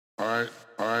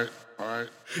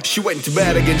She went to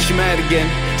bed again, she mad again,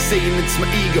 saying it's my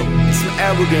ego, it's my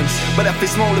arrogance, but I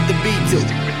feel small at the beat too.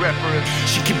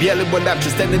 She keep yelling while I'm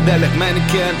just standing there like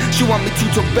mannequin. She want me to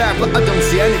talk back, but I don't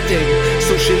see anything.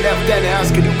 So she left and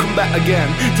asked, can you come back again?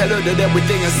 Tell her that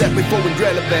everything I said before was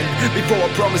relevant. Before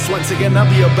I promise once again I'll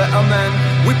be a better man.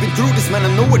 We've been through this, man, I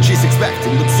know what she's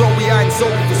expecting, but so we ain't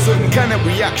sorry for certain kind of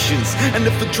reactions. And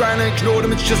if we're trying to ignore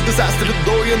them, it's just cause I still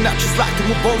adore you, and I just like to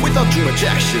move on without too much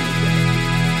action.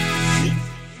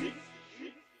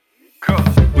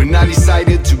 When I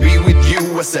decided to be with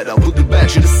you, I said I'll put the bad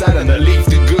shit aside and I'll leave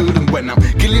the good. And when I'm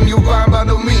killing your vibe, I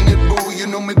don't mean it, boo. You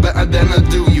know me better than I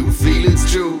do, you feel it's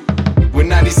true.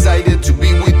 When I decided to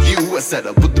be with you, I said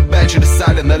I'll put the bad shit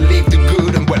aside and I'll leave the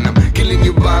good. And when I'm killing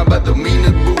your vibe, I don't mean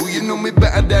it, boo. You know me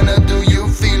better than I do, you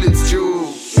feel it's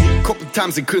true. Couple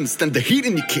times I couldn't stand the heat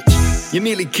in your kitchen. You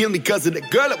nearly killed me cause of the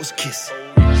girl I was kissing.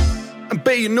 And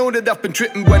babe, you know that I've been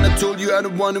tripping when I told you I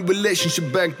don't want a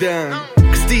relationship back then.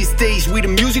 Cause these days we the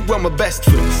music were my best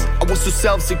friends. I was so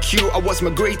self-secure, I was my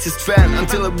greatest fan,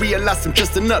 until I realized I'm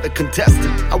just another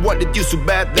contestant. I wanted you so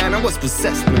bad then, I was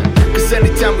possessed, man. Cause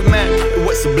anytime we met, it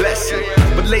was a blessing.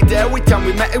 But later every time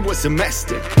we met, it was a mess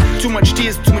then. Too much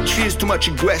tears, too much fears, too much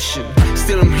aggression.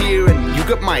 Still I'm here and you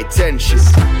got my attention.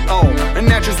 Oh, and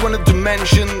I just wanted to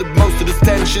mention that most of this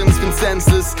tension's been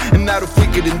senseless and out of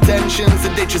wicked intentions,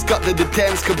 and they just got the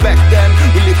tense. Cause back then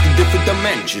we lived in different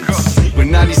dimensions.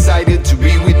 When I decided to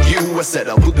be with you, I said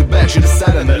I'll put the bad shit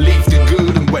aside and I'll leave the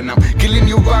good. And when I'm killing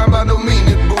your vibe, I don't mean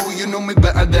it, boo. You know me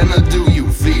better than I do, you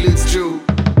feel it's true.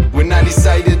 When I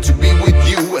decided to be with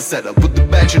you, I said I'll put the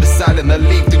bad shit aside and I'll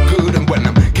leave the good. And when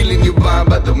I'm killing your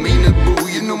vibe, I don't mean it, boo.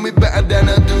 You know me better than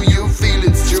I do, you feel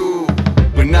it's true.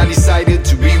 When I decided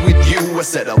to be with you, I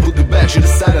said I'll put the bad shit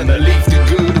aside and I'll leave the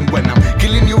good. And when I'm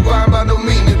killing your vibe, I don't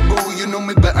mean it, boo. You know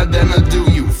me better than I do,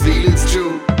 you feel it's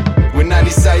true. When I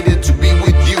decided to be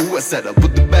with you, I said I'll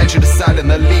put the bad shit aside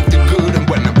and I'll leave the good. And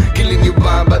when I'm killing your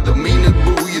vibe, I don't mean it,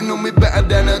 boo. You know me better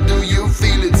than I do, you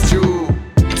feel it's true.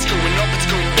 It's going up, it's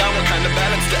going down, I kinda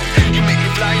balance that. You make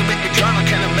me fly, you make me drown, I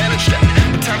kinda manage that.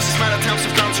 But times is smile, times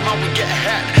is down, somehow we get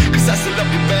ahead. Cause I still love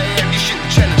you, babe, and you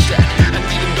shouldn't challenge that. And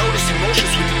even though those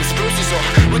emotions within this process are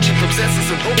reaching from senses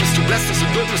and hopeless to blessings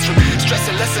and darkness, from stress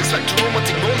and less expect to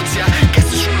romantic moments, yeah.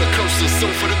 Guess this roller coaster is so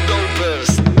for the dopers.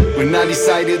 When I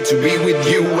decided to be with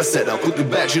you, I said I'll put the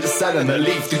bad shit aside and I'll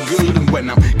leave the good. And when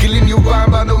I'm killing your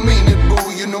vibe, I don't mean it, boo.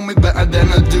 You know me better than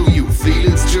I do, you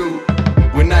feel it's true.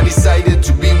 When I decided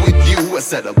to be with you, I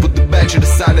said I'll put the bad shit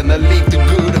aside and I'll leave the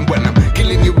good. And when I'm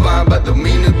killing your vibe, I don't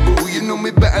mean it, boo. You know me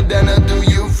better than I do,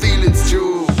 you feel it's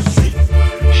true.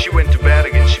 She went to bed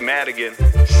again, she mad again,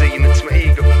 saying it's my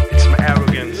ego, it's my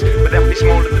arrogance, but that be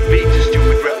small at the beat, just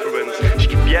stupid reference. She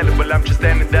keep yelling while I'm just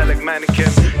standing there like mannequin.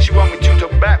 She want me to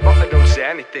talk back, but I don't say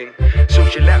anything. So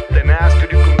she left and I asked,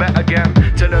 could you come back again?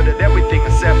 Tell her that everything I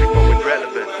said before was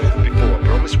relevant. Before I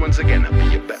promise once again I'll be